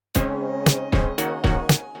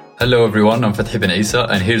Hello everyone, I'm Fethi Benaissa,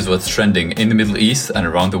 and here's what's trending in the Middle East and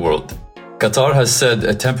around the world. Qatar has said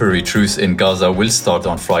a temporary truce in Gaza will start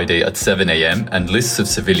on Friday at 7 a.m. and lists of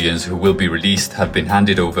civilians who will be released have been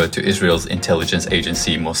handed over to Israel's intelligence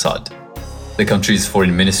agency Mossad. The country's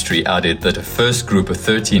foreign ministry added that a first group of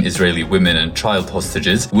 13 Israeli women and child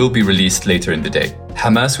hostages will be released later in the day.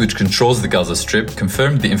 Hamas, which controls the Gaza Strip,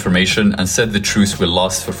 confirmed the information and said the truce will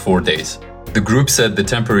last for 4 days. The group said the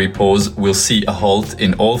temporary pause will see a halt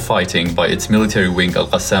in all fighting by its military wing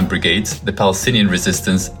Al-Qassam brigades, the Palestinian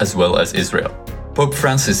resistance, as well as Israel. Pope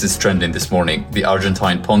Francis is trending this morning. The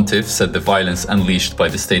Argentine pontiff said the violence unleashed by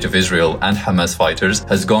the State of Israel and Hamas fighters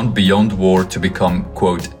has gone beyond war to become,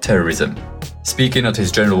 quote, terrorism. Speaking at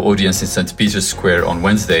his general audience in St. Peter's Square on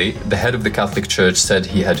Wednesday, the head of the Catholic Church said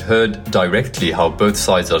he had heard directly how both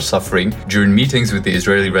sides are suffering during meetings with the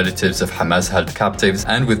Israeli relatives of Hamas-held captives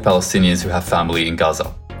and with Palestinians who have family in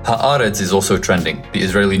Gaza. Haaretz is also trending. The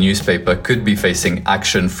Israeli newspaper could be facing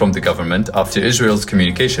action from the government after Israel's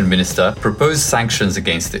communication minister proposed sanctions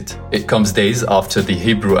against it. It comes days after the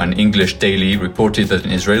Hebrew and English Daily reported that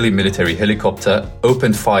an Israeli military helicopter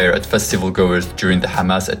opened fire at festival goers during the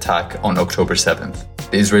Hamas attack on October 7th.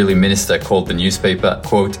 The Israeli minister called the newspaper,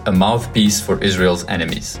 quote, a mouthpiece for Israel's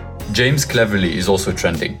enemies. James Cleverly is also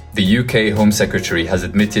trending. The UK Home Secretary has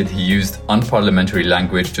admitted he used unparliamentary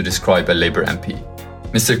language to describe a Labour MP.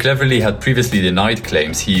 Mr. Cleverly had previously denied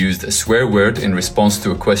claims he used a swear word in response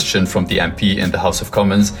to a question from the MP in the House of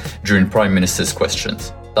Commons during Prime Minister's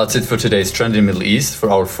questions. That's it for today's Trend in Middle East. For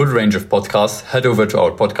our full range of podcasts, head over to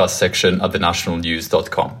our podcast section at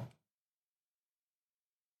thenationalnews.com.